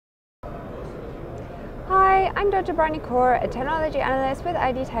Hi, I'm Dr. Barney Kaur, a technology analyst with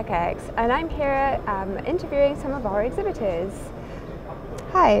IDTechX, and I'm here interviewing some of our exhibitors.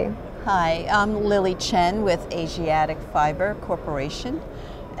 Hi. Hi, I'm Lily Chen with Asiatic Fiber Corporation,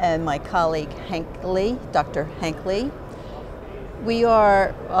 and my colleague Dr. Hank Lee. We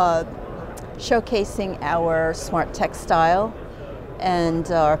are showcasing our smart textile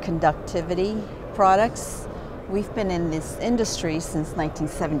and our conductivity products. We've been in this industry since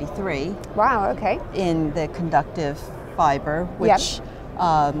 1973. Wow, okay. In the conductive fiber, which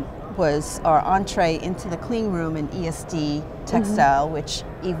was our entree into the clean room in ESD textile, which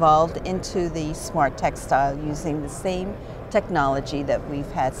evolved into the smart textile using the same technology that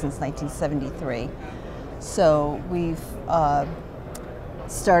we've had since 1973. So we've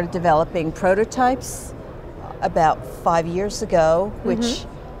started developing prototypes about 5 years ago, which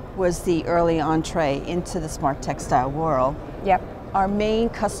was the early entree into the smart textile world. Yep. Our main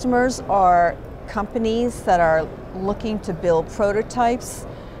customers are companies that are looking to build prototypes,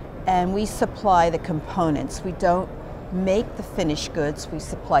 and we supply the components. We don't make the finished goods, we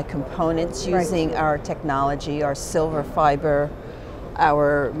supply components using our technology, our silver fiber,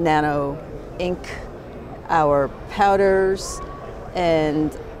 our nano ink, our powders,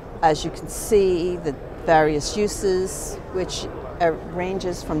 and as you can see, the various uses, which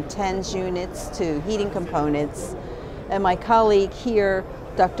ranges from tens units to heating components. And my colleague here,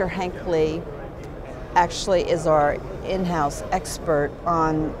 Dr. Hank Lee, actually is our in-house expert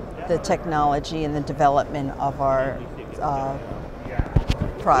on the technology and the development of our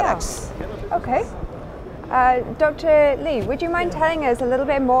products. Yeah. Okay. Dr. Lee, would you mind telling us a little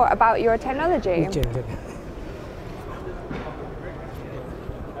bit more about your technology?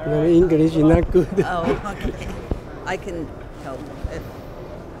 My English is not good. Oh, okay. I can help.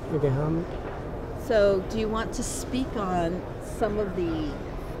 Okay. So, do you want to speak on some of the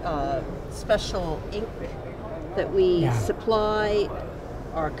special ink that we supply,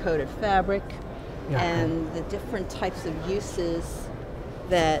 our coated fabric, and the different types of uses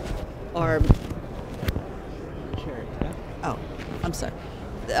that are... Oh, I'm sorry.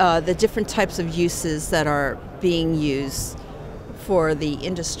 The different types of uses that are being used for the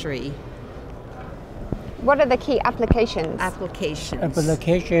industry. What are the key applications?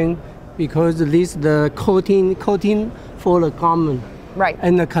 Application, because this the coating for the garment. Right.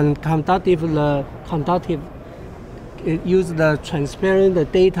 And the conductive it use the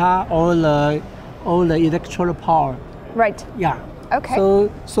transparent data or the electrical power. Right. Yeah. Okay.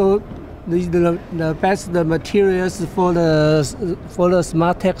 So the best materials for the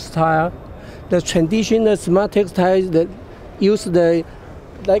smart textile. The traditional smart textiles that use the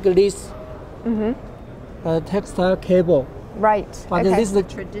like this textile cable. Right. But this is the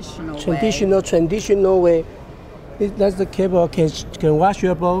traditional way. That's the cable can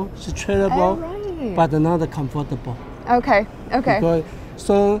washable, stretchable, but not comfortable. Okay. Okay. Because,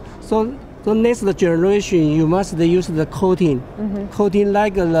 so next generation you must use the coating. Coating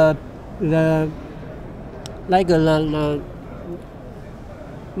like the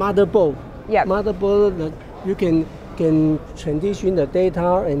motherboard. Yeah. Motherboard you can transition the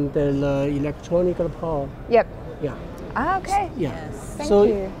data and the electronic power. Yep. Yeah. Ah, okay. Yeah. Yes. Thank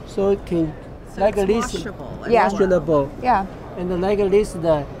you. So it can like it's this washable. Yeah. And like this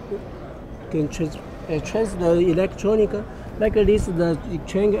the can transfer the electronic like this the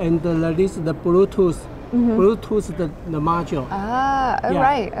exchange and this the Bluetooth. Bluetooth the module. Ah,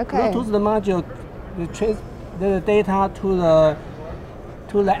 right. Okay. Bluetooth the module transfer the data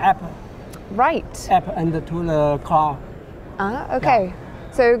to the app. Right. App and to the cloud. Ah, okay. Yeah.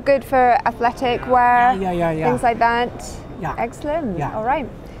 So good for athletic wear, things like that. Yeah. Excellent. Yeah. All right.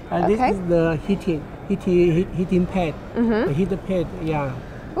 And this is the heating pad. The heater pad. Yeah.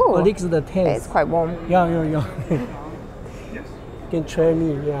 Ooh. Or this is the test. It's quite warm. Yeah. You can try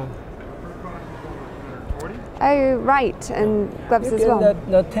me. Yeah. Oh, right. And gloves as well.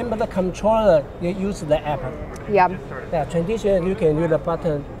 The temperature controller, you use the app. Yeah. Yeah, traditionally you can use the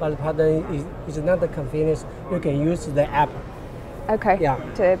button, but the button is not the convenience. You can use the app. Okay. Yeah.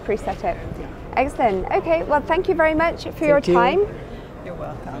 To preset it. Excellent. Okay. Well, thank you very much for your time. You're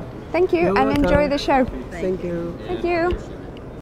welcome. Thank you, and enjoy the show. Thank you. Thank you.